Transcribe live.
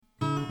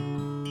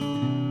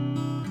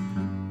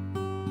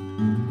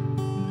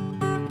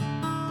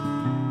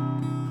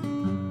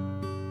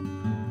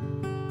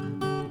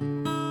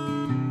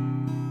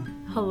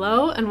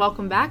Hello and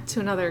welcome back to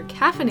another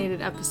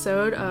caffeinated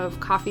episode of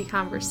Coffee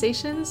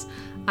Conversations.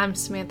 I'm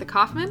Samantha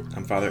Kaufman.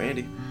 I'm Father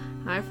Andy.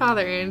 Hi,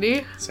 Father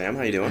Andy. Sam,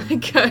 how you doing?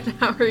 Good.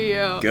 How are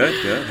you?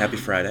 Good. Happy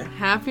Friday.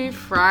 Happy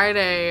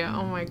Friday.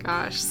 Oh my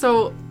gosh.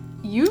 So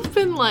you've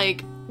been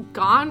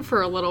gone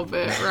for a little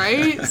bit,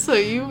 right? So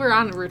you were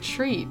on a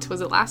retreat.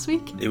 Was it last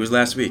week? It was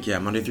last week, yeah.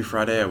 Monday through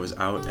Friday, I was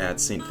out at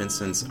St.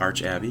 Vincent's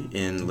Arch Abbey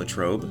in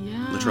Latrobe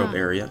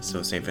area,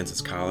 so St.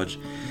 Vincent's College.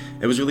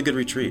 It was a really good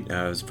retreat.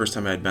 It was the first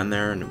time I had been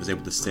there and was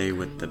able to stay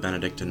with the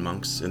Benedictine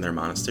monks in their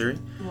monastery.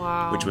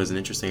 Wow. Which was an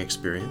interesting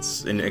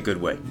experience in a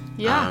good way.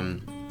 Yeah.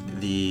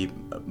 The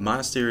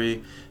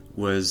monastery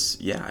was,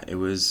 it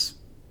was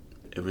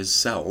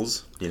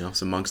cells,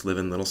 so monks live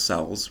in little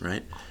cells,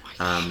 right?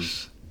 Oh my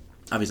gosh.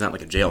 Obviously not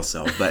like a jail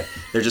cell, but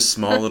they're just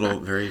small little,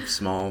 very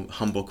small,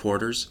 humble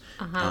quarters.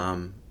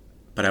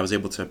 But I was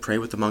able to pray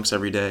with the monks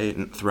every day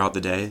and throughout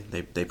the day.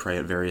 They pray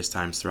at various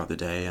times throughout the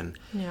day and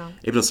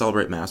able to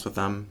celebrate Mass with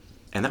them.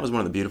 And that was one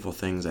of the beautiful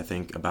things, I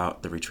think,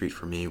 about the retreat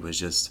for me was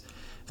just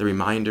the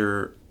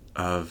reminder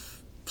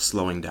of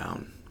slowing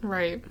down.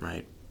 Right.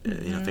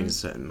 Mm-hmm.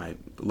 Things, my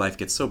life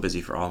gets so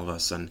busy for all of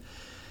us, and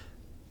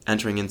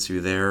entering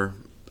into their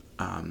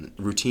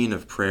routine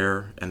of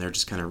prayer and their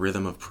just kind of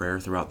rhythm of prayer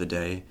throughout the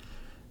day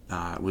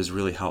was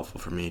really helpful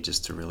for me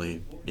just to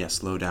really,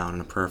 slow down in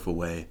a prayerful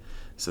way.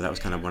 So that was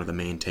kind of one of the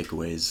main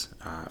takeaways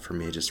for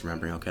me, just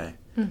remembering, okay,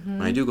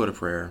 when I do go to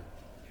prayer,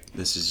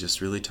 this is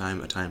just really a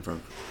time for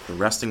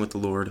resting with the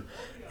Lord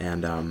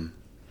and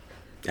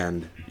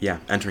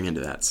entering into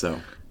that. So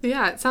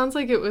yeah, it sounds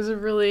like it was a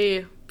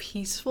really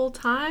peaceful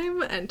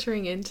time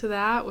entering into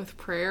that with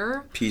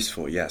prayer.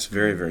 Peaceful, yes.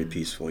 Very, very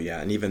peaceful,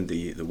 yeah. And even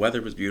the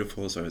weather was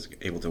beautiful, so I was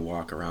able to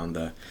walk around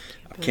the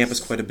campus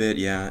quite a bit,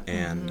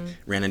 and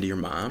ran into your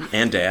mom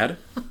and dad.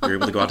 We were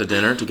able to go out to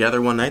dinner together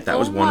one night. That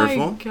was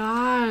wonderful. Oh my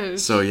gosh.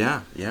 So,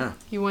 yeah.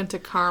 You went to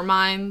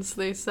Carmine's,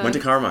 they said? Went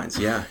to Carmine's,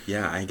 yeah.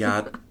 I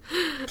got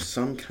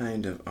some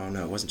kind of,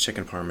 it wasn't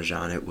chicken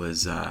parmesan. It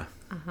was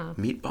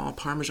meatball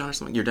parmesan or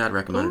something. Your dad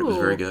recommended it. It was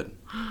very good.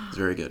 It was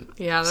very good.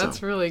 Yeah,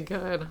 that's really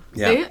good.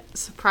 Yeah. They,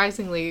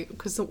 surprisingly,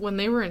 because when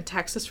they were in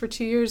Texas for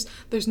 2 years,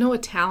 there's no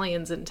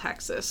Italians in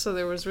Texas, so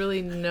there was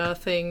really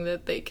nothing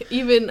that they could,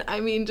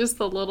 just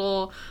the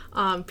little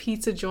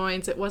pizza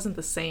joints, it wasn't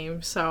the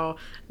same. So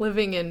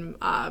living in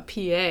PA,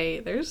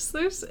 there's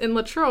in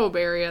Latrobe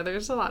area,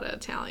 there's a lot of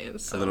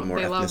Italians. So a little more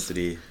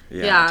ethnicity.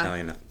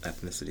 Italian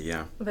ethnicity,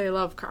 yeah. They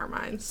love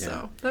Carmine's,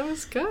 so that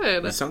was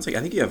good. It sounds like,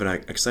 I think you have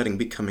an exciting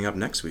week coming up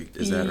next week.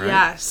 Is that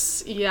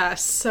right?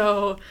 Yes.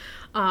 So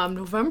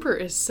November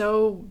is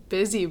so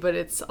busy, but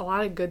it's a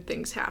lot of good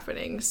things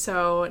happening.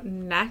 So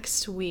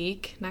next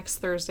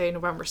Thursday,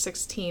 November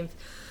 16th,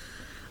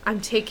 I'm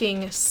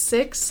taking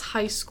 6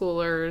 high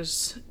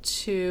schoolers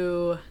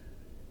to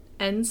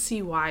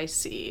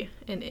NCYC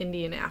in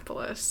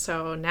Indianapolis,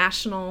 so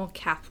National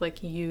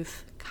Catholic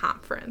Youth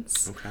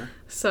Conference. Okay.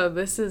 So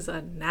this is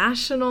a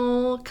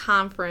national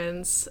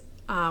conference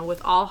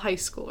with all high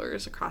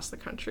schoolers across the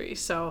country.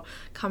 So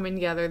coming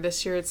together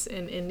this year, it's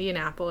in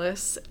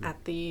Indianapolis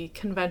at the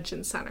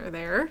convention center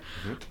there.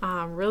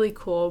 Really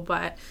cool,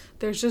 but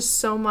there's just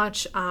so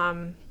much,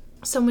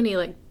 so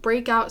many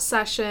breakout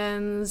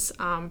sessions,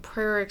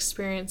 prayer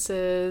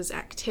experiences,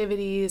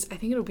 activities. I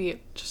think it'll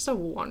be just a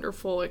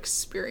wonderful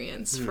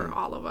experience for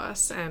all of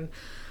us. And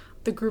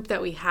the group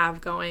that we have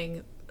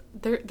going,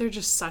 they're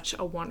just such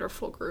a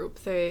wonderful group.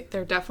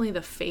 They're definitely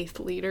the faith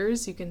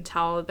leaders. You can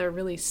tell they're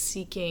really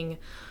seeking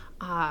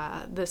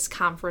this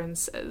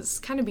conference as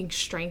kind of being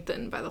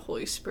strengthened by the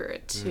Holy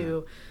Spirit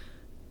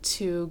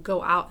to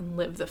go out and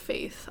live the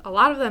faith. A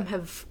lot of them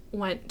have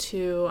went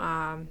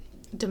to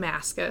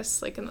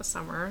Damascus, in the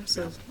summer,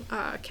 so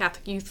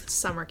Catholic Youth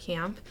Summer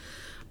Camp,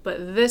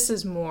 but this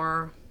is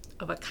more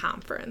of a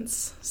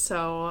conference.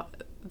 So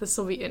this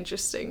will be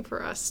interesting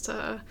for us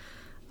to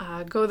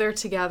go there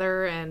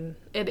together, and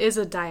it is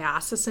a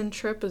diocesan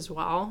trip as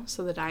well.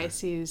 So the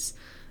diocese,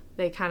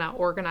 they kind of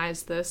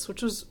organized this,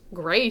 which was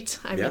great.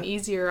 I mean,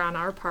 easier on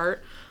our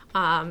part.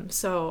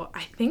 So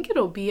I think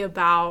it'll be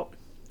about,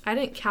 I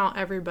didn't count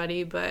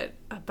everybody, but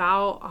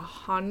about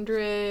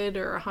 100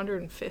 or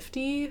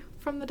 150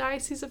 from the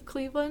Diocese of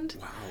Cleveland.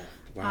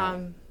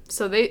 Wow.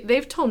 So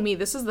they've told me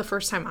this is the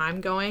first time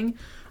I'm going,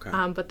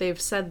 but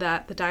they've said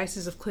that the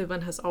Diocese of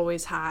Cleveland has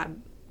always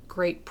had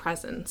great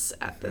presence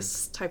at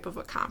this type of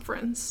a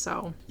conference.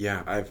 So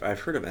I've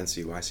heard of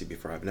NCYC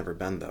before. I've never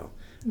been though.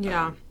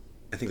 I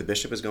think the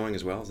bishop is going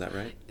as well. Is that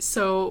right?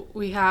 So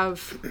we have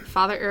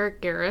Father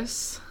Eric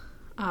Garris,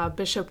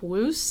 Bishop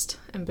Woost,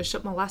 and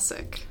Bishop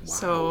Malesic. Wow.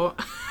 So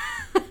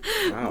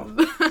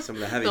some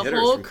of the heavy hitters the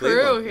whole from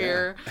crew Cleveland.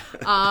 here.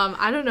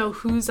 I don't know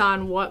who's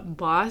on what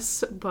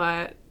bus,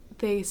 but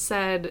they're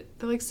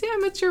like,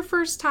 Sam, it's your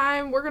first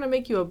time. We're going to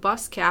make you a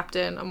bus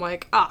captain. I'm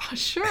like,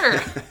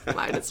 sure.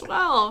 Might as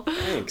well.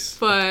 Thanks.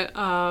 But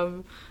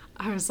I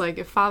was like,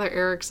 if Father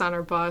Eric's on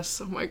our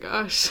bus, oh my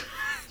gosh,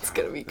 it's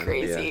going to be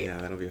crazy. Yeah,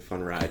 that'll be a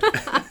fun ride.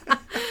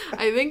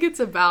 I think it's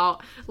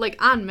about,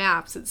 like, on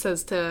maps, it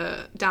says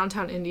to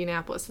downtown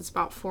Indianapolis, it's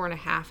about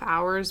 4.5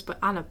 hours, but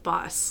on a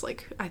bus,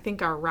 like, I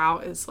think our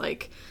route is,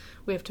 like,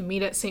 we have to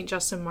meet at St.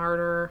 Justin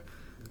Martyr,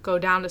 go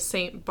down to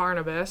St.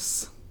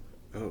 Barnabas,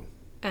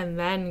 and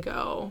then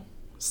go.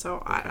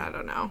 So I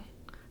don't know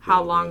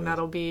how long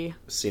that'll be.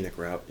 Scenic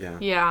route, yeah.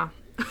 Yeah.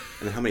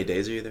 And how many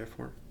days are you there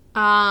for?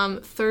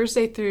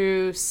 Thursday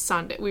through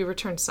Sunday. We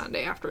return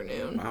Sunday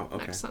afternoon. Wow,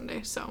 okay. Next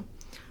Sunday, so.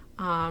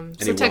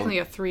 So technically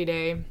a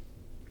 3-day.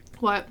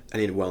 What?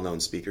 Any well-known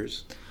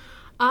speakers?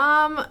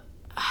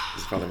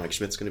 Is Father Mike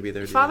Schmitz going to be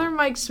there? Father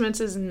Mike Schmitz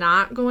is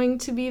not going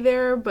to be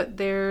there, but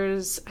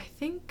there's, I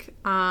think,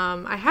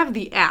 I have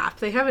the app.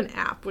 They have an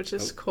app, which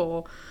is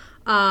cool.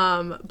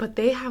 But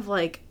they have,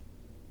 like,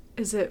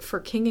 is it For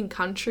King and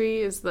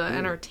Country is the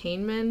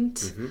entertainment?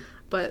 Mm-hmm.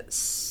 But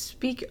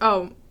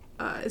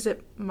is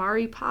it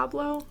Mari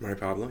Pablo? Mari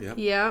Pablo, yeah.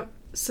 Yeah.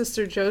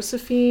 Sister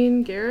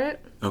Josephine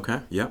Garrett. Okay,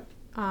 yep.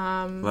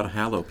 A lot of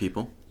Hallow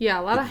people.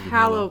 Yeah, a lot of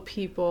Hallow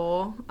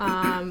people.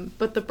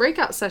 But the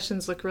breakout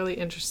sessions look really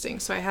interesting.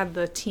 So I had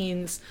the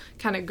teens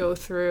kind of go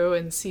through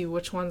and see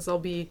which ones they'll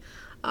be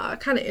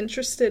kind of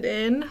interested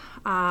in.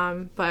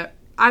 But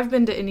I've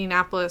been to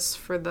Indianapolis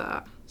for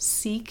the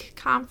Seek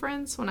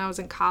conference when I was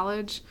in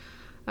college.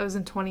 That was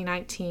in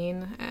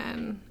 2019,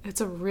 and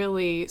it's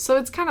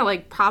it's kind of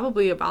like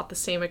probably about the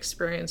same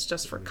experience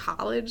just for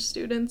college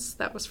students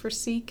that was for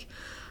Seek.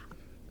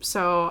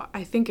 So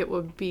I think it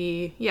would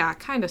be,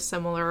 kind of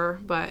similar,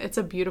 but it's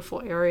a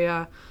beautiful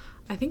area.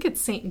 I think it's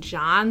St.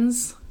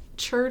 John's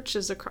Church.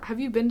 Have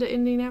you been to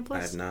Indianapolis?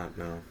 I have not,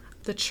 no.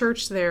 The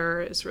church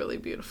there is really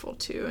beautiful,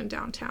 too, in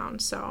downtown.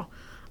 So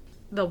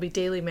there'll be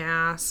daily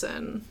mass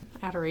and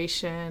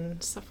adoration,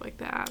 stuff like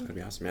that. That'd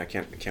be awesome. Yeah, I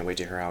can't wait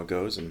to hear how it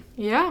goes, and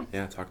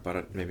talk about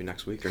it maybe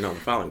next week, or no, the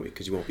following week,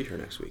 because you won't be here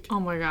next week.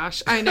 Oh my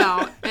gosh, I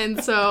know.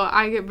 And so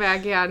I get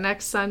back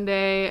next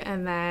Sunday,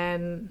 and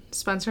then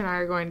Spencer and I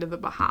are going to the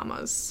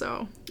Bahamas.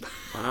 So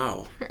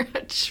wow,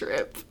 a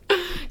trip.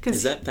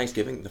 Is that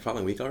Thanksgiving the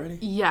following week already?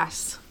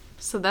 Yes.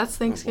 So that's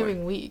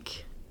Thanksgiving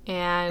week,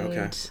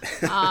 and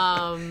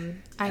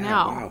I know.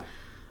 Wow.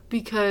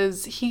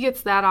 Because he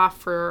gets that off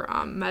for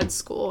med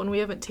school, and we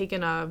haven't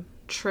taken a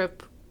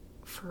trip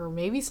for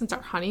maybe since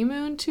our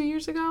honeymoon 2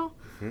 years ago.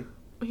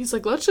 Mm-hmm. He's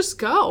like, let's just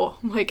go.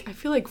 I'm like, I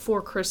feel like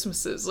 4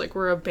 Christmases, like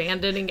we're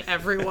abandoning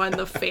everyone,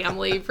 the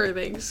family, for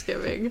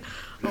Thanksgiving.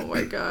 Oh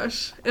my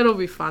gosh. It'll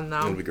be fun though.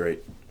 It'll be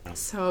great.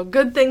 So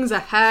good things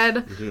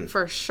ahead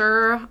for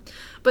sure.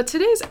 But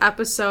today's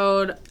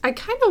episode, I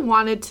kind of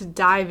wanted to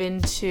dive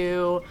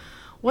into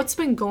what's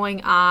been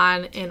going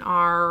on in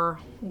our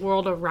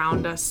world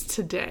around us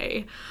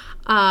today.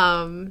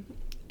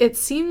 It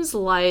seems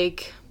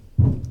like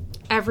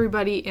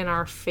everybody in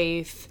our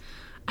faith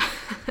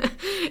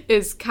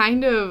is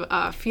kind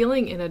of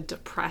feeling in a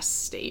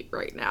depressed state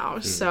right now.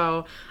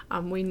 So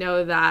we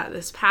know that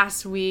this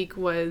past week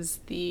was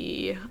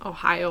the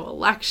Ohio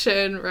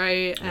election,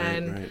 right?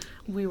 And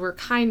we were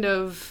kind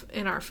of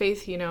in our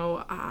faith,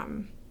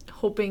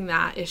 hoping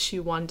that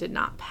issue 1 did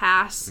not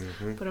pass.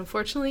 But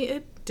unfortunately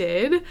it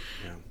did.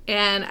 Yeah.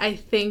 And I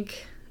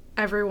think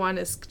everyone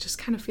is just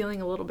kind of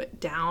feeling a little bit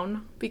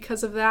down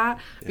because of that,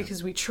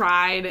 because we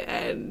tried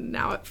and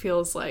now it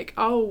feels like,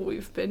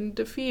 we've been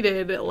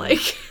defeated.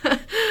 Like,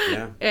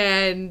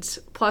 and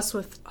plus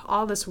with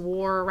all this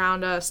war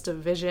around us,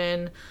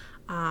 division,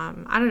 I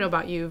don't know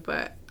about you,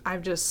 but I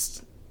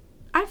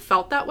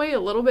felt that way a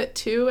little bit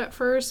too at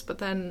first, but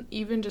then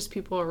even just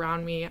people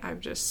around me,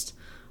 I've just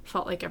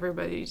felt like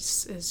everybody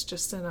is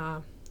just in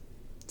a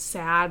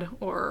sad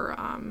or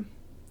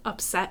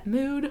upset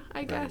mood,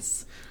 I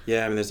guess.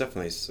 Yeah, I mean, there's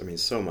definitely,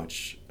 so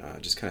much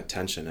just kind of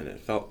tension, and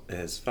it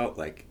has felt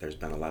like there's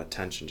been a lot of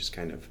tension just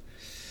kind of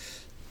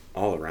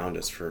all around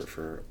us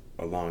for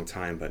a long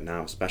time, but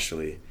now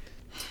especially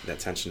that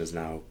tension is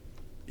now,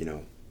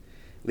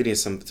 leading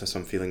to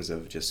some feelings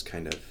of just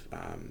kind of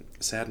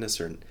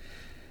sadness or,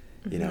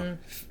 at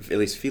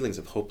least feelings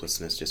of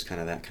hopelessness, just kind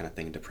of that kind of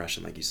thing,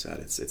 depression, like you said.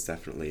 It's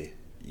definitely,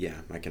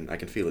 I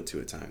can feel it too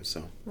at times.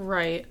 So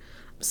right.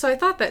 So I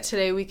thought that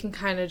today we can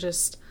kind of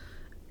just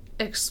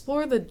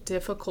explore the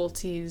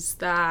difficulties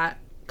that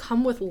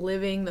come with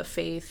living the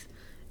faith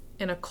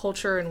in a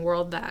culture and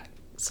world that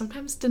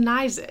sometimes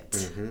denies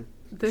it.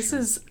 This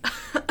is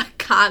a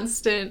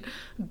constant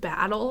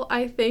battle,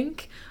 I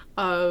think,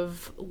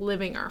 of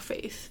living our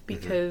faith,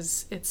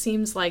 because it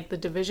seems like the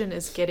division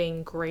is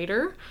getting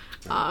greater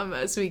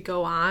as we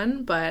go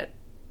on, but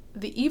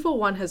the evil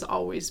one has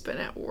always been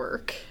at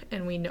work,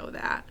 and we know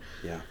that.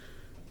 Yeah.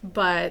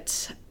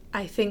 But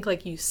I think,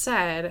 like you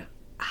said,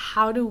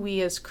 how do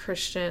we as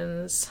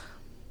Christians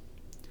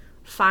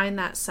find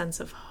that sense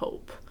of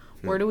hope?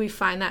 Where do we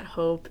find that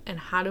hope, and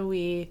how do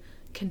we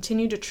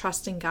continue to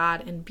trust in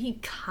God and be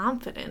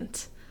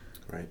confident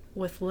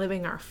with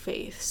living our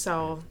faith?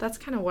 So that's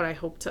kind of what I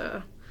hope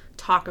to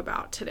talk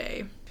about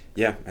today.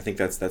 Yeah, I think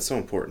that's so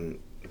important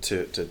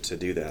to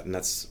do that, and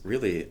that's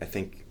really, I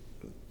think,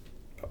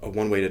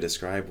 one way to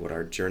describe what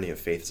our journey of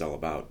faith is all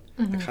about.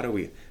 Like, how do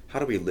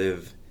we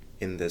live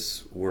in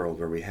this world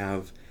where we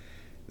have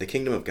the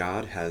kingdom of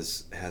God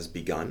has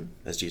begun,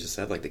 as Jesus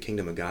said. Like, the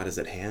kingdom of God is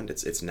at hand.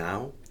 It's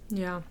now.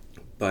 Yeah.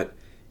 But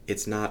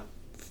it's not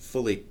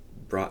fully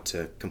brought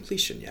to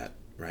completion yet,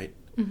 right?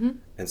 Mm-hmm.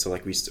 And so,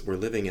 like, we're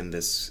living in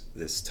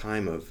this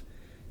time of,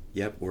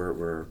 yep,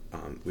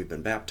 we've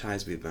been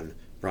baptized, we've been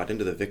brought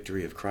into the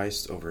victory of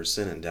Christ over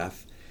sin and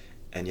death,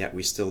 and yet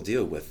we still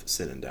deal with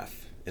sin and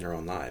death in our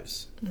own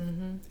lives.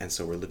 Mm-hmm. And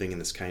so we're living in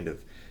this kind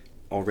of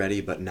already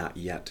but not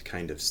yet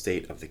kind of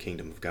state of the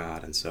kingdom of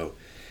God. And so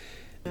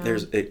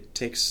it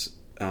takes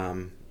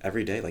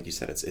every day, like you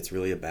said, it's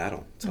really a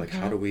battle. It's like,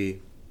 how do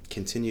we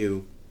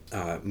continue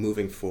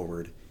moving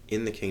forward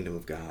in the kingdom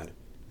of God,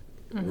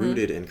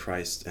 rooted in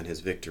Christ and his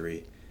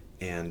victory,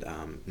 and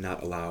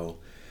not allow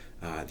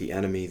the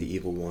enemy, the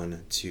evil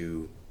one,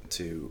 to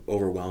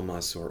overwhelm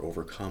us or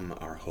overcome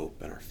our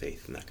hope and our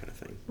faith and that kind of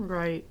thing.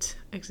 Right,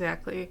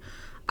 exactly.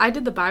 I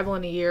did the Bible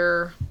in a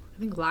year, I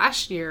think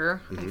last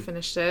year. I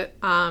finished it.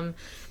 And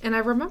I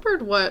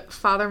remembered what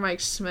Father Mike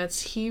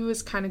Schmitz, he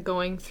was kind of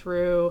going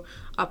through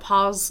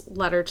Paul's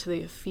letter to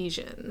the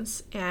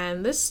Ephesians.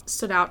 And this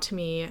stood out to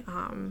me,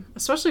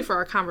 especially for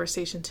our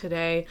conversation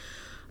today,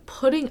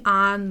 putting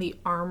on the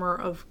armor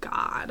of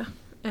God.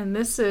 And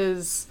this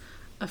is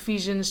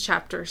Ephesians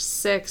chapter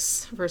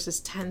 6,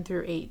 verses 10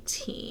 through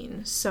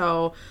 18.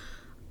 So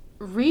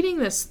reading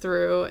this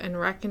through and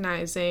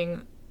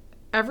recognizing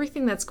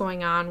everything that's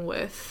going on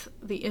with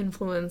the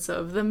influence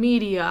of the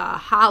media,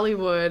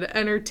 Hollywood,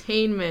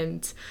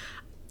 entertainment,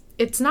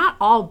 it's not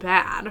all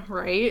bad,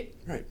 right?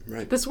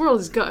 Right. This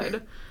world is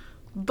good.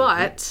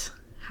 But,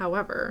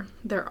 however,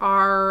 there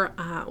are,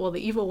 the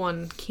evil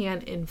one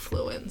can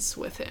influence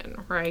within,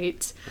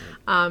 right?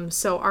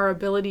 So our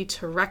ability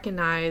to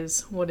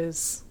recognize what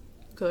is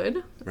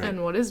good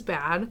and what is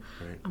bad,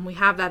 and we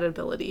have that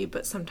ability,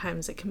 but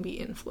sometimes it can be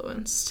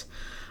influenced.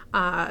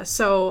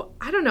 So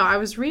I don't know, I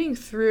was reading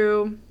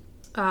through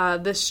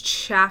this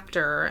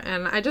chapter,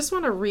 and I just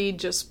want to read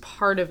just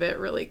part of it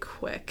really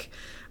quick,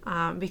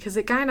 because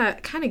it kind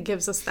of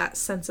gives us that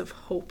sense of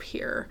hope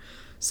here.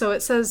 So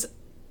it says,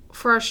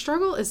 "For our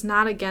struggle is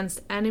not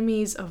against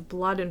enemies of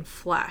blood and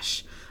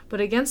flesh, but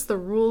against the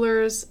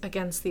rulers,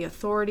 against the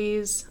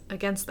authorities,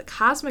 against the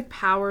cosmic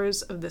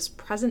powers of this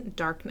present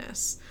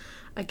darkness,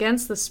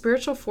 against the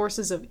spiritual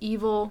forces of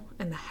evil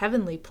in the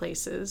heavenly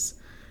places.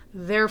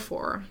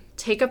 Therefore,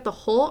 take up the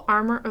whole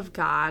armor of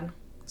God,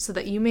 so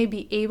that you may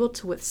be able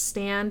to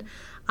withstand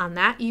on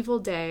that evil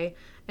day,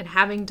 and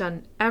having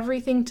done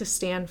everything to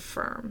stand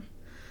firm.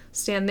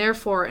 Stand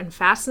therefore and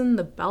fasten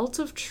the belt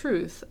of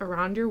truth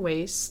around your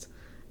waist,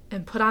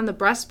 and put on the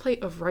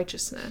breastplate of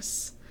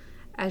righteousness.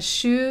 As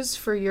shoes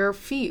for your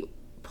feet,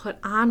 put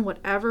on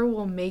whatever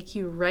will make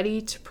you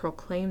ready to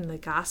proclaim the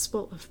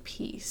gospel of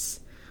peace.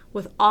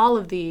 With all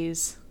of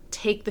these,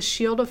 take the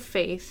shield of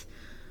faith,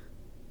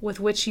 with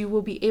which you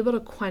will be able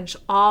to quench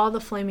all the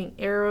flaming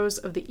arrows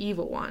of the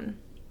evil one.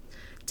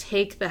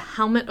 Take the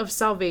helmet of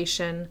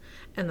salvation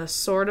and the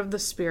sword of the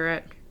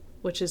Spirit,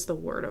 which is the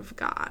word of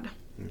God."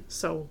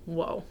 So,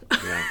 whoa.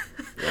 Yeah,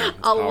 a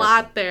powerful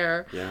lot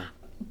there. Yeah.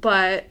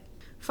 But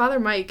Father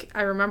Mike,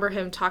 I remember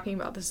him talking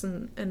about this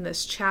in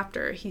this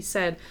chapter. He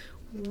said,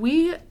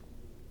 we're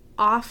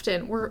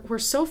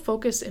so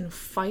focused in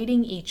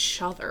fighting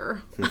each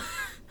other,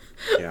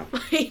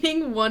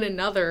 fighting one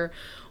another,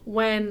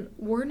 when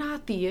we're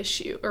not the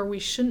issue, or we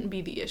shouldn't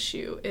be the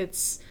issue.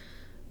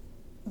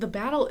 The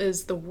battle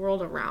is the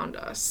world around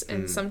us,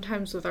 and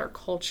sometimes with our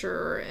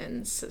culture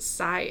and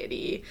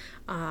society,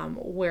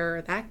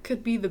 where that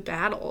could be the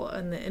battle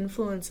and the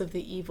influence of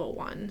the evil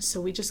one.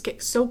 So we just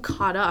get so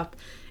caught up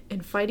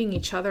in fighting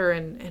each other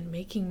and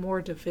making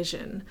more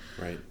division.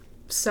 Right.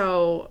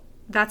 So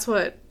that's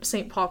what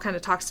St. Paul kind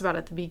of talks about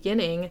at the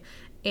beginning.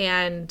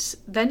 And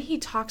then he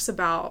talks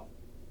about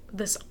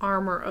this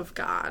armor of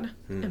God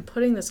and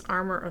putting this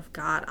armor of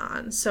God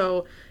on.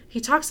 So he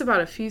talks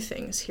about a few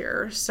things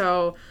here.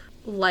 So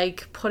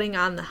like putting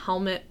on the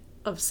helmet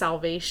of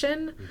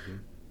salvation,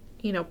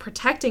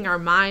 protecting our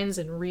minds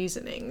and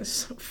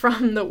reasonings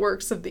from the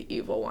works of the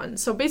evil one.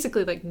 So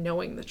basically like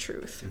knowing the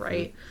truth,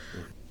 right?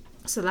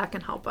 So that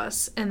can help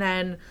us. And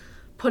then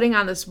putting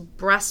on this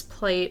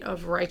breastplate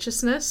of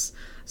righteousness,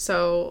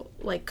 so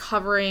like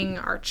covering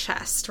our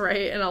chest,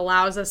 right? And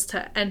allows us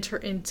to enter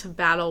into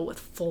battle with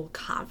full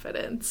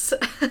confidence.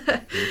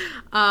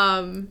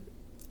 And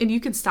you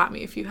can stop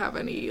me if you have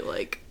any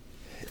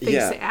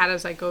things to add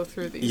as I go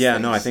through these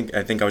things. No, I think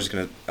I was just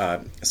going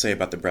to say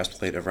about the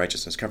breastplate of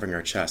righteousness covering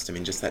our chest. I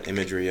mean, just that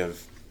imagery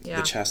of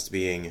the chest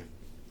being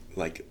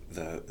like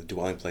the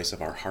dwelling place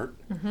of our heart.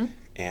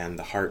 And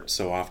the heart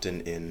so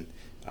often in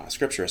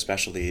Scripture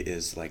especially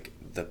is like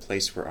the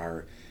place where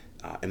our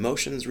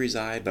emotions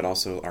reside, but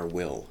also our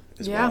will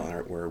as well,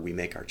 and where we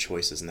make our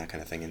choices and that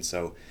kind of thing. And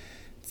so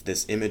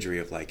this imagery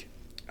of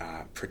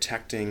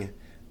protecting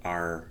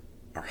our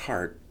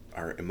heart,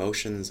 our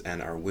emotions,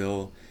 and our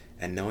will,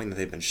 and knowing that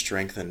they've been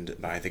strengthened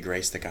by the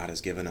grace that God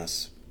has given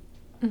us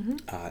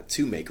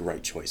to make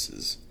right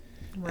choices.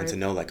 Right. And to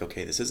know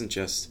okay, this isn't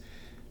just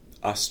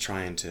us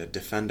trying to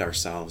defend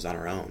ourselves on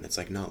our own. It's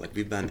like, no, like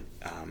we've been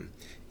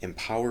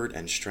empowered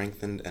and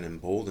strengthened and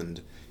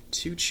emboldened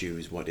to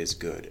choose what is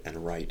good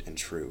and right and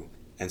true.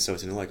 And so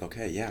to know, like,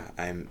 okay, yeah,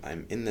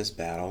 I'm in this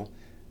battle.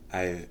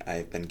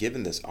 I've been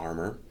given this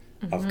armor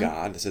of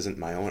God. This isn't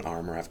my own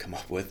armor I've come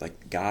up with.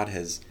 Like, God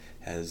has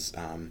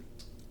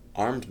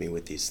armed me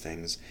with these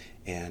things,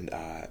 and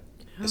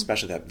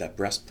especially that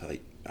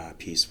breastplate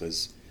piece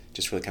was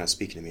just really kind of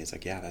speaking to me. It's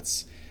like, yeah,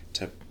 that's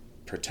to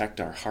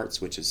protect our hearts,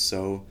 which is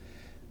so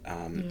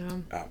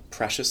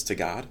precious to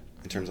God,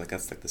 in terms of, like,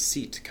 that's like the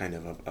seat kind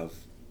of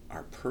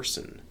our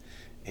person,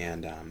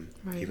 and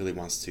He really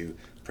wants to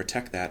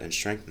protect that and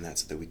strengthen that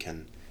so that we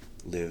can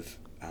live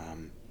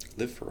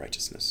for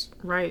righteousness.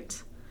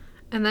 Right.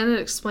 And then it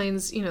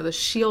explains, the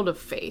shield of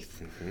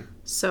faith.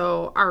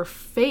 So our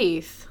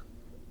faith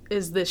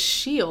is this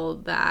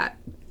shield that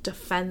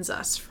defends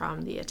us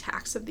from the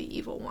attacks of the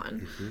evil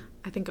one.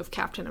 I think of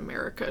Captain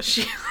America's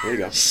shield. There you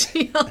go.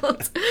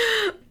 shield.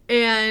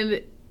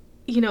 And,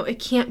 it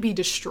can't be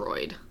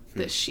destroyed,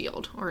 this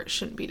shield, or it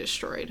shouldn't be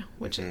destroyed,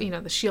 which,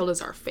 the shield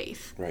is our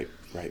faith. Right.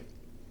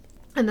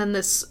 And then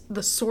the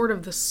sword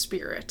of the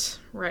Spirit,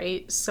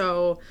 right?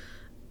 So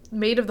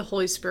made of the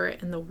Holy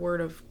Spirit and the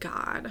Word of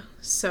God.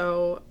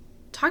 So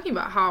talking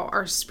about how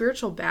our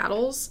spiritual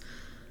battles,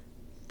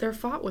 they're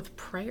fought with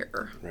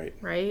prayer.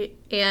 Right?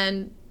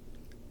 And,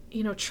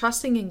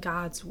 trusting in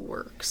God's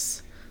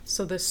works.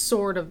 So the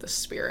sword of the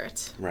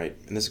Spirit. Right.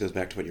 And this goes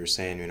back to what you were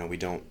saying, we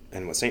don't,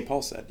 and what St.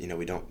 Paul said,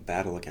 we don't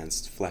battle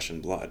against flesh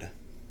and blood.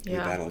 We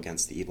battle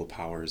against the evil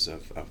powers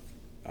of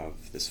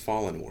this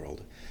fallen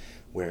world,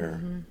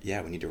 where,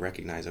 we need to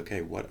recognize,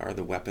 okay, what are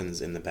the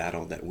weapons in the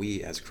battle that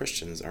we as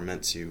Christians are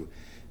meant to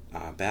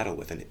battle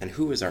with, and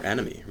who is our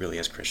enemy, really,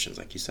 as Christians?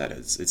 Like you said,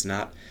 it's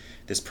not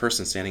this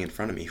person standing in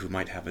front of me who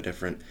might have a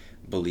different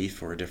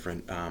belief or a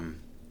different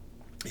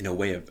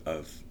way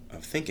of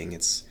thinking.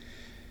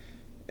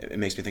 It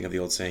makes me think of the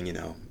old saying,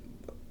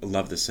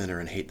 love the sinner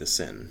and hate the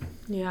sin.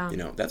 Yeah.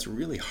 That's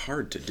really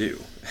hard to do.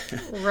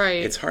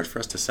 Right. It's hard for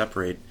us to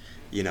separate,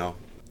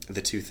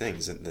 the two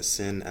things, the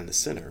sin and the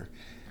sinner.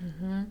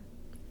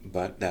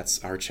 But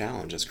that's our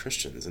challenge as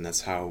Christians, and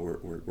that's how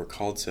we're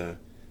called to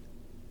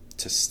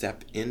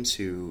step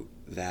into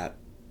that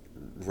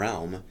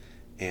realm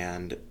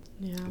and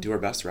do our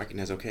best to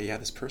recognize, okay, yeah,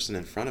 this person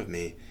in front of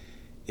me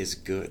is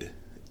good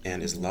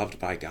and is loved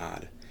by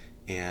God.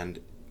 And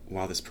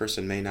while this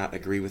person may not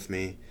agree with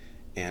me,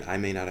 and I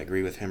may not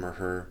agree with him or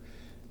her,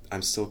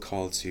 I'm still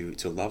called to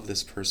love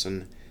this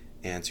person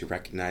and to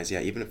recognize,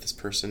 even if this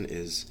person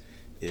is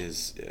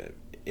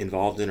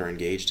involved in or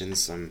engaged in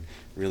some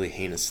really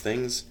heinous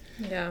things,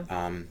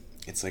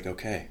 it's like,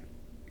 okay,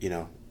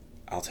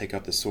 I'll take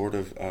up the sword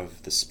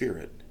of the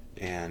Spirit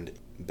and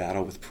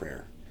battle with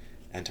prayer,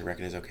 and to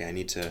recognize, okay, I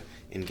need to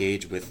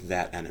engage with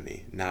that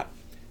enemy, not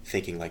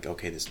thinking like,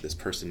 okay, this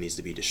person needs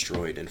to be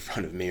destroyed in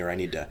front of me, or I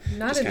need to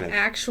not an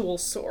actual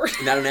sword.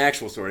 Not an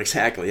actual sword,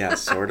 exactly. Yeah,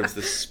 sword of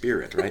the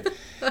Spirit, right?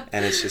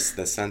 And it's just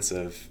the sense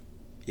of,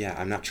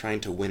 I'm not trying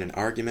to win an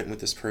argument with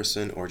this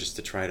person, or just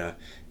to try to,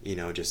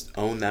 just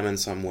own them in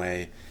some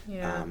way.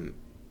 Yeah.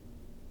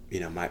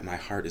 My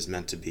heart is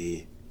meant to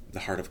be the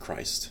heart of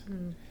Christ,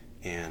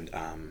 and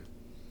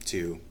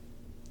to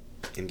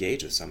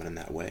engage with someone in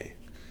that way.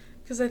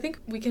 Because I think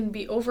we can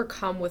be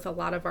overcome with a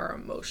lot of our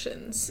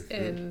emotions,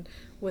 and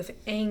with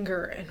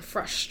anger and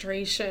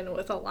frustration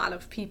with a lot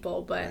of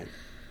people, but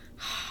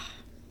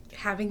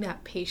having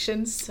that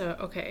patience to,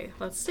 okay,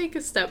 let's take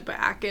a step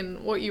back.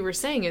 And what you were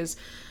saying is,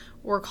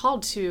 we're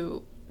called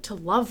to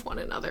love one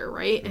another,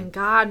 right? And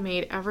God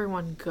made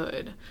everyone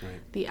good. Right.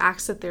 The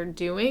acts that they're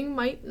doing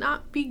might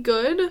not be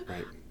good,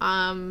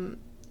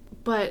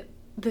 but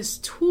this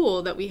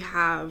tool that we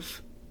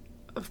have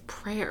of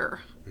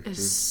prayer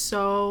is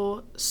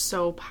so,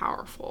 so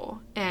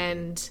powerful.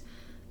 And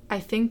I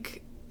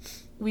think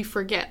we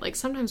forget, like,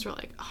 sometimes we're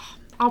like, oh,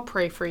 I'll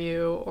pray for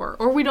you,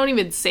 or we don't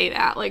even say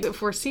that. Like,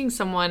 if we're seeing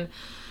someone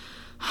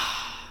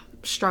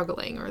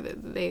struggling, or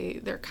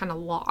they're kind of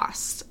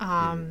lost,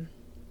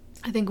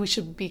 I think we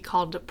should be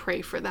called to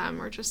pray for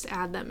them, or just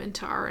add them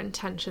into our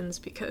intentions,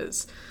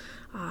 because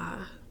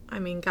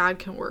God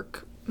can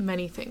work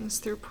many things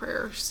through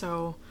prayer.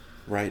 So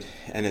right.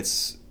 And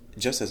it's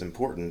just as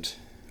important,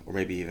 or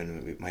maybe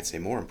even we might say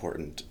more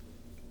important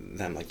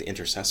than like the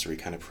intercessory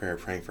kind of prayer,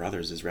 praying for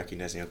others, is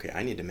recognizing, okay,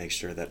 I need to make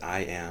sure that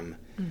I am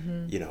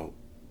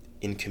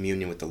in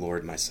communion with the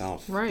Lord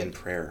myself in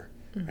prayer,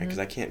 right? Because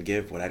I can't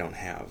give what I don't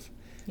have.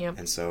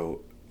 And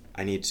so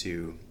I need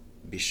to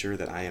be sure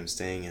that I am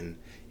staying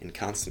in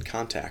constant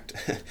contact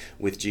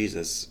with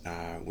Jesus,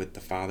 with the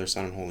Father,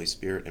 Son, and Holy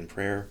Spirit in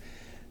prayer,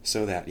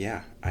 so that,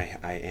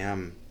 I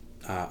am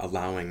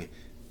allowing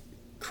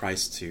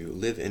Christ to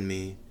live in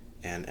me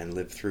and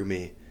live through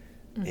me,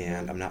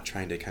 and I'm not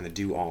trying to kind of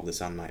do all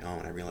this on my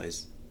own. I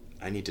realize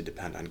I need to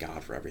depend on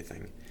God for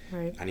everything.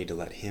 Right. I need to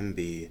let Him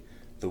be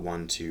the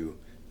one to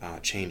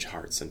change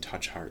hearts and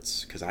touch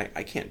hearts, because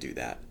I can't do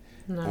that.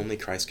 No. Only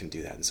Christ can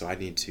do that. And so I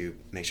need to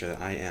make sure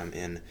that I am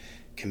in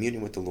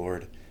communion with the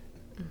Lord,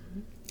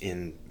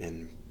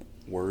 in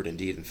word and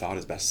deed and thought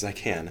as best as I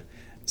can,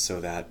 so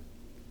that,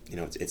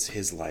 it's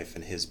his life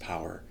and his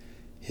power,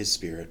 his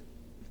spirit,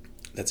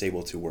 that's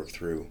able to work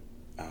through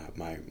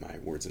my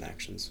words and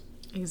actions.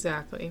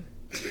 Exactly.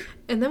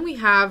 And then we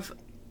have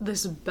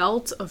this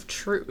belt of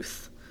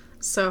truth.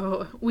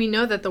 So we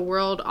know that the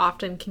world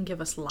often can give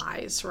us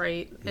lies,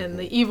 right? Mm-hmm. And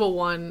the evil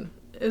one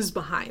is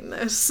behind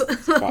this.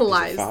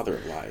 Lies. The father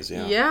of lies,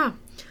 yeah. Yeah.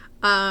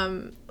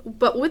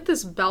 But with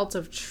this belt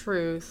of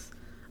truth,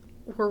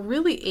 we're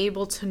really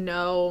able to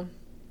know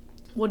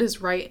what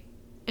is right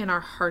in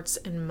our hearts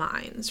and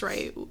minds,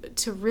 right?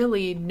 To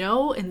really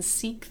know and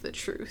seek the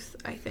truth,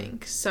 I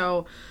think.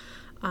 So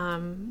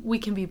we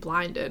can be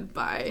blinded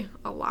by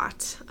a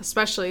lot,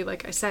 especially,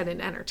 like I said,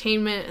 in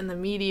entertainment and the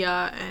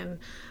media, and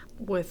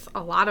with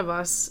a lot of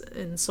us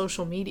in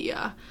social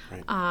media.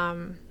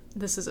 Right.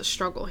 This is a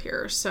struggle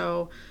here.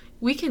 So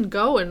we can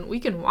go and we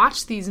can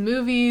watch these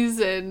movies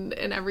and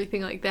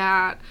everything like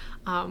that.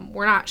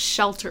 We're not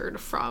sheltered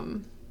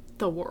from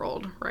the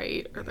world,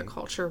 right, or the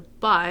culture,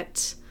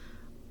 but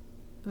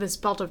this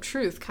belt of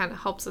truth kind of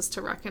helps us to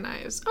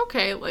recognize,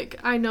 okay, like,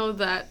 I know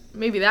that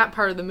maybe that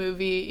part of the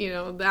movie,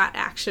 that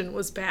action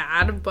was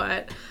bad,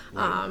 but,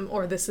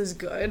 or this is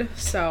good,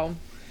 so.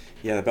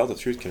 Yeah, the belt of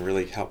truth can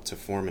really help to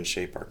form and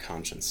shape our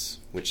conscience,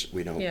 which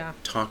we don't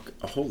talk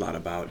a whole lot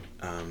about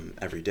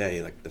every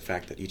day, like the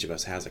fact that each of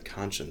us has a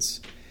conscience,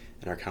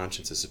 and our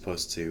conscience is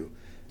supposed to,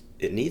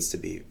 it needs to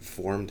be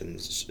formed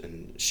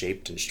and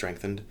shaped and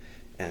strengthened,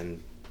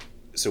 and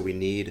so we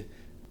need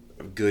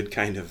a good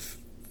kind of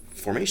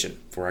formation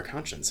for our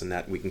conscience, and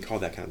that we can call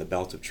that kind of the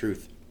belt of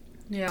truth.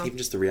 Yeah. Even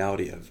just the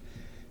reality of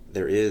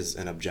there is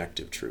an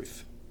objective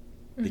truth,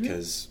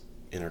 because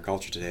in our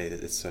culture today,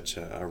 it's such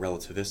a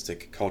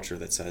relativistic culture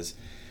that says,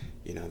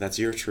 that's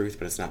your truth,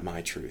 but it's not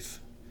my truth,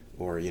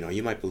 or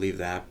you might believe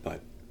that,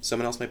 but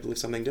someone else might believe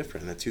something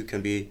different, and the two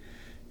can be,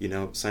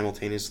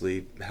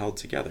 simultaneously held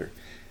together.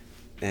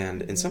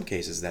 And in some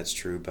cases that's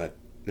true, but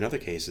in other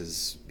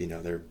cases,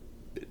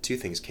 two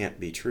things can't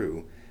be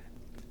true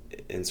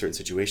in certain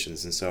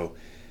situations. And so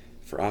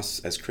for us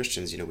as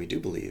Christians, we do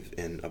believe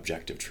in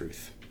objective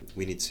truth.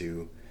 We need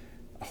to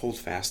hold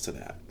fast to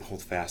that.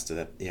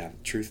 Yeah,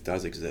 truth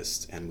does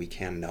exist, and we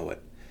can know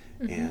it,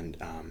 and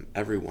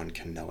everyone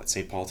can know it.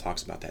 St. Paul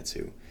talks about that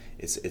too.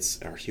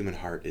 It's our human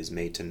heart is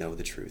made to know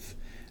the truth,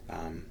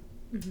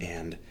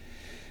 and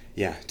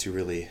to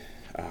really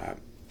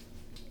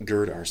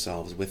gird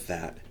ourselves with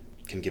that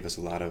can give us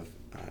a lot of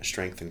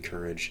strength and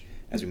courage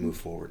as we move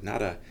forward.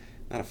 Not a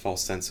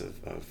false sense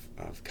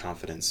of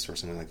confidence or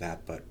something like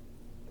that, but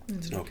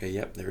to know, okay,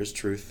 yep, there is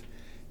truth,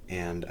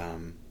 and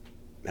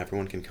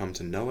everyone can come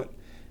to know it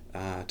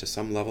to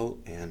some level,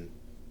 and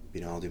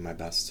I'll do my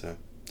best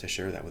to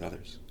share that with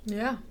others.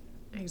 Yeah,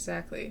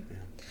 exactly. Yeah.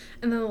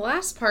 And then the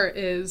last part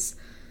is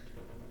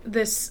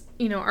this,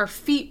 our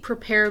feet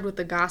prepared with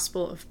the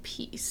gospel of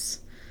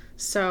peace.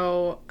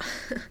 So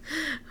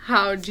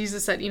how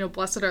Jesus said,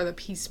 blessed are the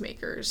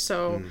peacemakers.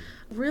 So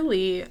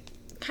really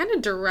kind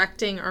of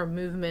directing our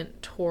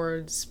movement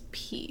towards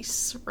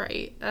peace,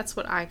 right? That's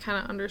what I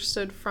kind of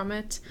understood from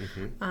it.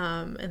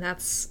 And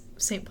that's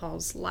St.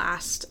 Paul's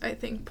last, I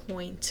think,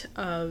 point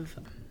of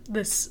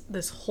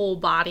this whole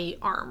body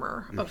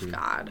armor of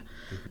God.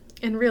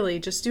 And really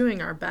just doing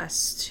our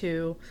best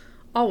to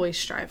always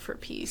strive for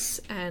peace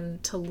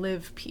and to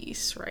live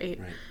peace, right?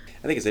 Right.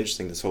 I think it's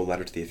interesting, this whole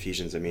letter to the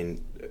Ephesians. I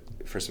mean,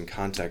 for some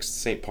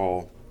context, St.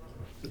 Paul,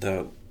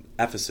 the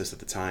Ephesus at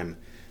the time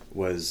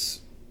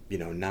was,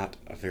 not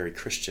a very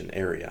Christian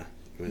area.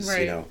 It was,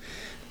 I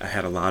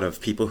had a lot of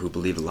people who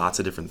believed lots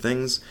of different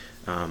things.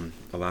 A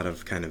lot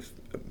of kind of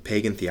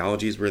pagan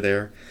theologies were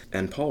there.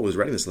 And Paul was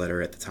writing this letter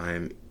at the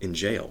time in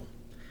jail.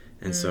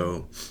 And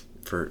so,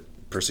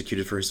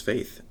 persecuted for his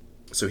faith.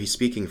 So he's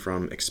speaking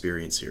from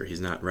experience here.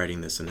 He's not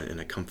writing this in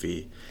a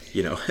comfy,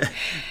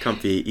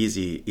 comfy,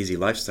 easy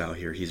lifestyle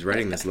here. He's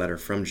writing this letter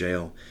from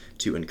jail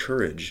to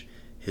encourage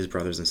his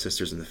brothers and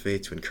sisters in the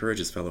faith, to encourage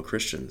his fellow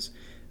Christians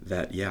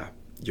that,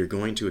 you're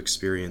going to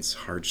experience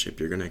hardship.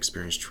 You're going to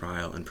experience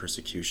trial and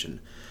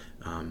persecution.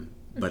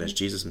 But as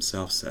Jesus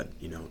himself said,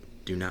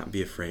 do not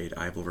be afraid.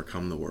 I've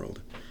overcome the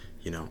world.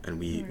 And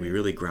we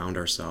really ground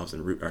ourselves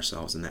and root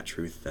ourselves in that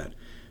truth that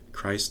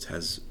Christ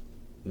has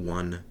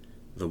won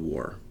the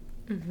war.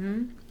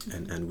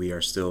 And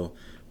we're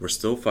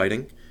still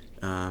fighting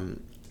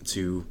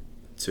to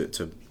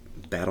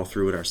battle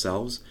through it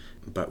ourselves,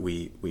 but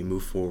we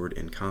move forward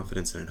in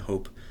confidence and in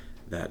hope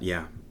that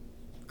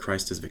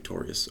Christ is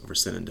victorious over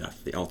sin and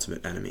death, the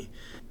ultimate enemy.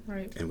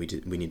 Right. And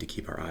we need to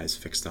keep our eyes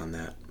fixed on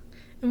that.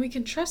 And we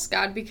can trust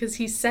God because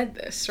he said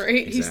this, right?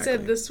 Exactly. He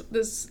said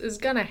this is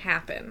going to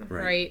happen,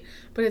 right?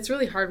 But it's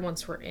really hard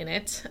once we're in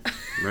it.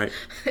 Right.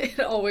 It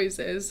always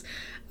is.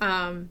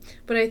 But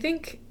I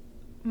think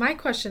my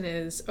question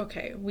is,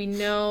 okay, we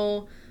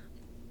know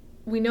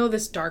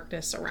this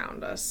darkness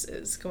around us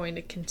is going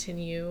to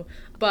continue,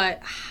 but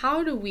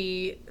how do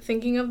we,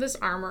 thinking of this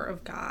armor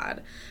of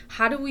God,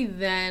 how do we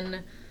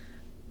then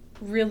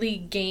really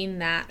gain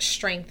that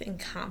strength and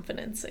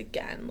confidence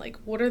again? Like,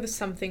 what are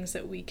some things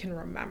that we can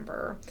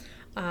remember?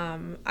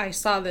 I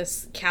saw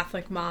this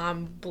Catholic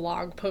mom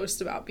blog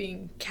post about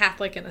being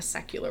Catholic in a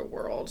secular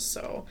world.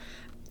 So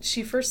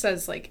she first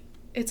says, like,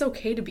 it's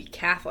okay to be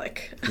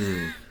Catholic,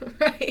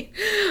 right?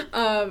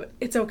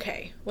 It's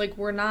okay. Like,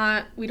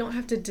 we don't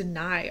have to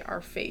deny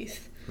our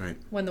faith Right.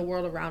 when the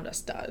world around us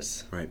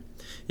does. Right.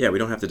 Yeah, we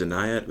don't have to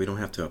deny it. We don't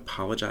have to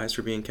apologize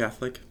for being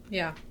Catholic.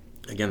 Yeah.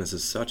 Again, this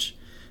is such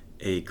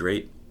a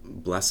great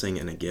blessing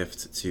and a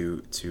gift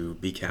to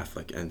be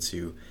Catholic and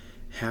to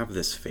have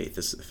this faith.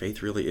 This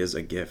faith really is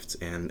a gift,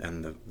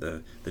 and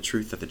the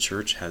truth that the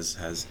Church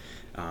has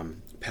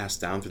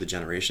passed down through the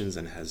generations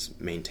and has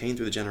maintained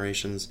through the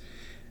generations.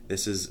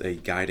 This is a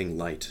guiding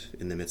light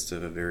in the midst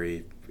of a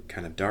very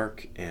kind of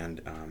dark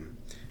and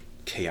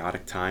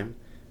chaotic time.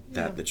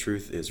 That the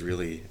truth is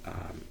really,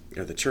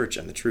 the Church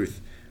and the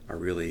truth are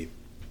really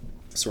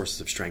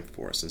sources of strength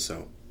for us. And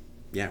so,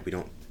 yeah, we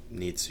don't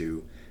need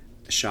to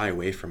shy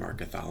away from our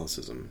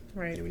Catholicism.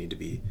 Right. We need to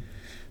be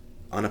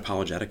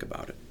unapologetic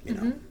about it, you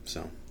know.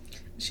 So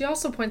she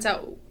also points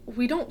out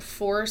we don't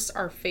force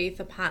our faith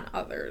upon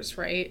others,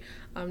 right?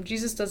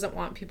 Jesus doesn't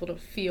want people to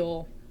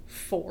feel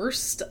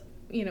forced.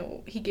 You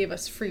know, he gave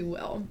us free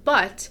will,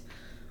 but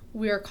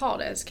we are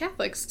called as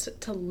Catholics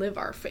to live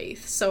our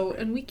faith. So,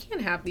 and we can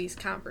have these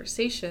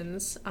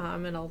conversations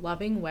in a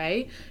loving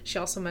way. She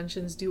also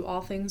mentions do all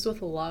things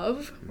with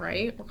love,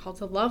 right? We're called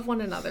to love one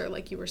another.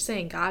 Like you were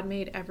saying, God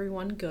made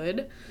everyone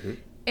good.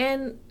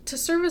 And to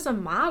serve as a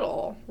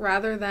model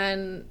rather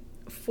than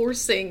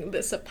forcing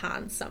this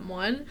upon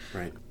someone.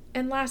 Right.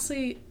 And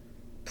lastly,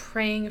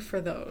 praying for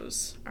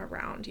those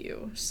around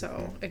you.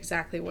 So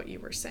exactly what you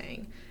were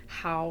saying,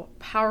 how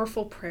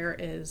powerful prayer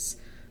is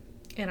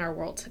in our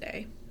world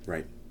today.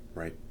 Right.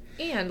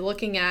 And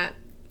looking at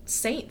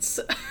saints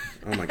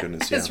Oh my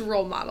goodness, as yeah.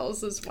 role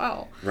models as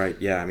well. Right,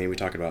 yeah. I mean, we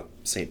talk about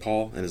St.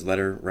 Paul and his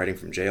letter writing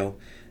from jail.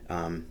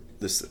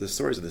 The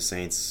stories of the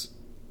saints,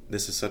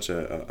 this is such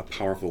a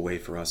powerful way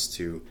for us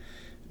to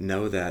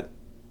know that,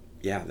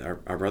 yeah,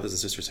 our brothers and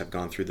sisters have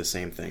gone through the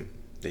same thing.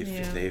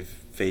 They've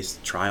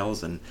faced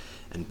trials and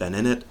been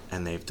in it,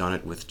 and they've done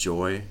it with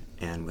joy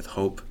and with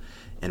hope,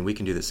 and we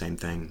can do the same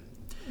thing.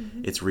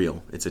 It's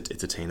real. It's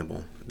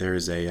attainable. There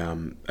is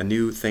a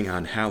new thing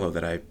on Hallow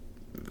that I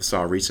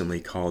saw recently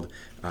called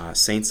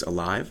Saints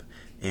Alive,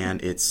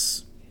 and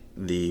it's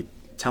the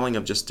telling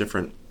of just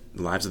different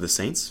lives of the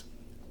saints.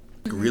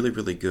 Really,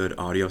 really good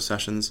audio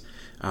sessions.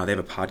 They have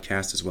a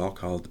podcast as well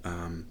called,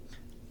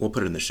 we'll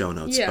put it in the show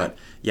notes, but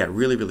yeah,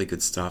 really, really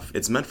good stuff.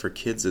 It's meant for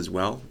kids as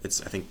well.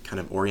 It's, I think, kind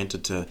of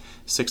oriented to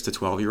 6 to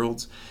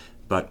 12-year-olds,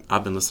 but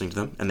I've been listening to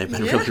them, and they've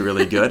been really,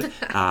 really good.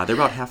 They're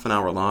about half an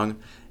hour long,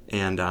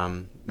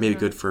 and maybe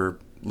good for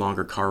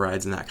longer car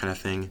rides and that kind of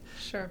thing.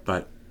 Sure.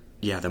 But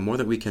yeah, the more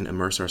that we can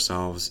immerse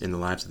ourselves in the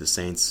lives of the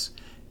saints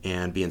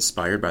and be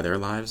inspired by their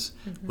lives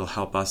will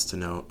help us to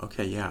know,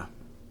 okay, yeah,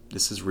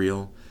 this is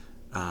real.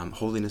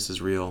 Holiness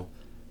is real.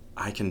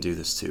 I can do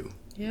this too.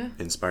 Yeah.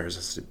 It inspires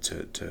us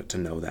to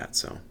know that.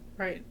 So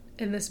right.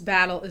 And this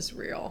battle is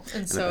real.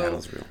 And so the battle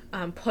is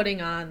real.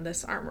 Putting on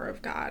this armor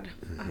of God,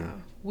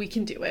 we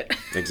can do it.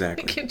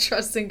 Exactly. We can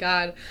trust in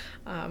God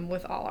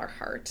with all our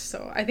heart.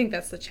 So I think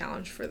that's the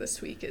challenge for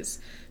this week is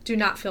do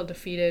not feel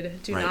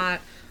defeated. Do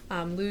not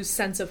lose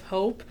sense of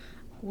hope.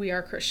 We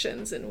are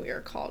Christians and we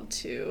are called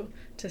to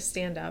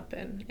stand up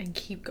and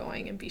keep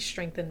going and be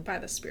strengthened by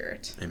the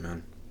Spirit.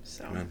 Amen.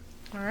 So. Amen.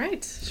 All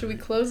right. Should we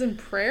close in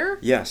prayer?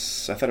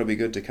 Yes. I thought it would be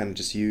good to kind of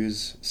just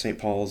use St.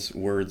 Paul's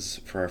words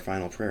for our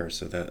final prayer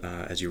so that,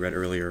 as you read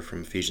earlier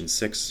from Ephesians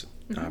 6,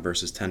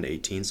 verses 10 to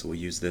 18, so we'll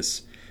use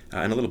this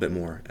and a little bit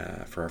more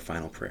for our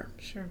final prayer.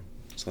 Sure.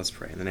 So let's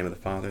pray. In the name of the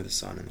Father, the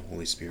Son, and the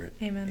Holy Spirit.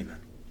 Amen. Amen.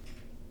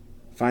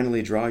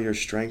 Finally, draw your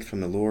strength from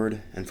the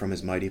Lord and from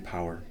his mighty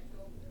power.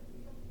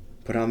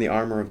 Put on the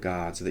armor of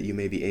God so that you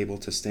may be able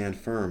to stand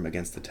firm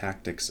against the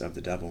tactics of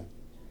the devil.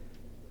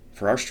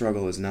 For our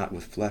struggle is not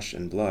with flesh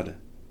and blood,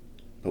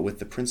 but with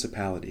the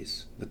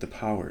principalities, with the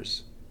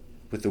powers,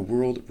 with the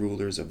world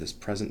rulers of this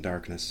present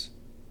darkness,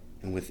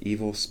 and with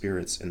evil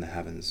spirits in the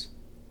heavens.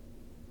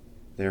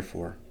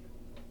 Therefore,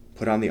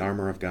 put on the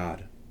armor of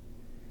God,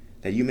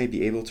 that you may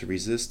be able to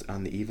resist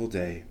on the evil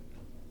day,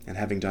 and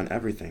having done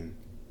everything,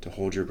 to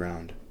hold your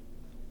ground.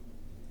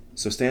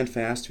 So stand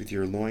fast with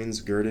your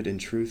loins girded in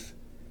truth,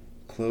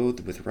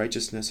 clothed with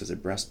righteousness as a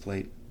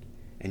breastplate,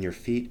 and your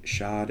feet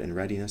shod in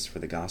readiness for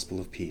the gospel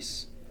of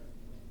peace.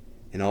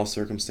 In all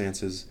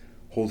circumstances,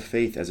 hold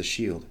faith as a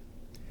shield,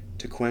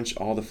 to quench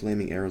all the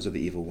flaming arrows of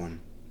the evil one.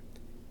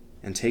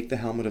 And take the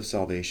helmet of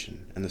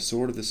salvation and the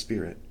sword of the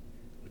Spirit,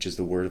 which is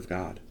the word of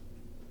God.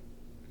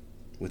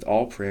 With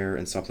all prayer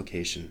and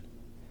supplication,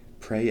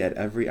 pray at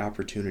every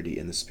opportunity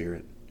in the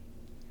Spirit.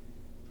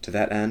 To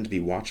that end,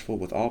 be watchful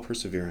with all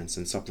perseverance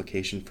and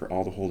supplication for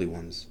all the holy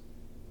ones.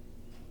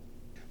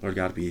 Lord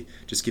God, we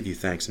just give you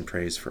thanks and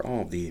praise for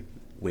all of the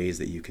ways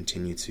that you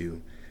continue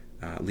to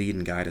lead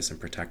and guide us and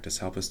protect us.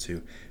 Help us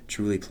to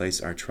truly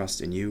place our trust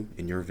in you,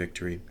 in your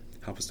victory.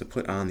 Help us to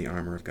put on the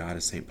armor of God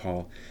as St.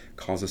 Paul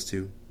calls us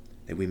to,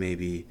 that we may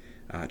be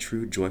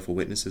true, joyful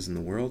witnesses in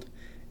the world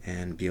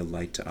and be a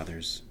light to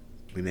others.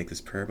 We make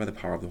this prayer by the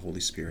power of the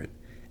Holy Spirit,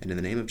 and in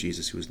the name of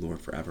Jesus, who is Lord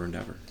forever and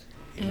ever.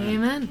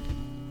 Amen.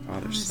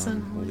 Father,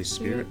 Son, Holy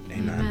Spirit.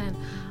 Amen.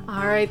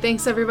 All right.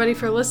 Thanks, everybody,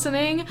 for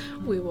listening.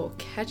 We will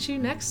catch you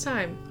next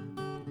time.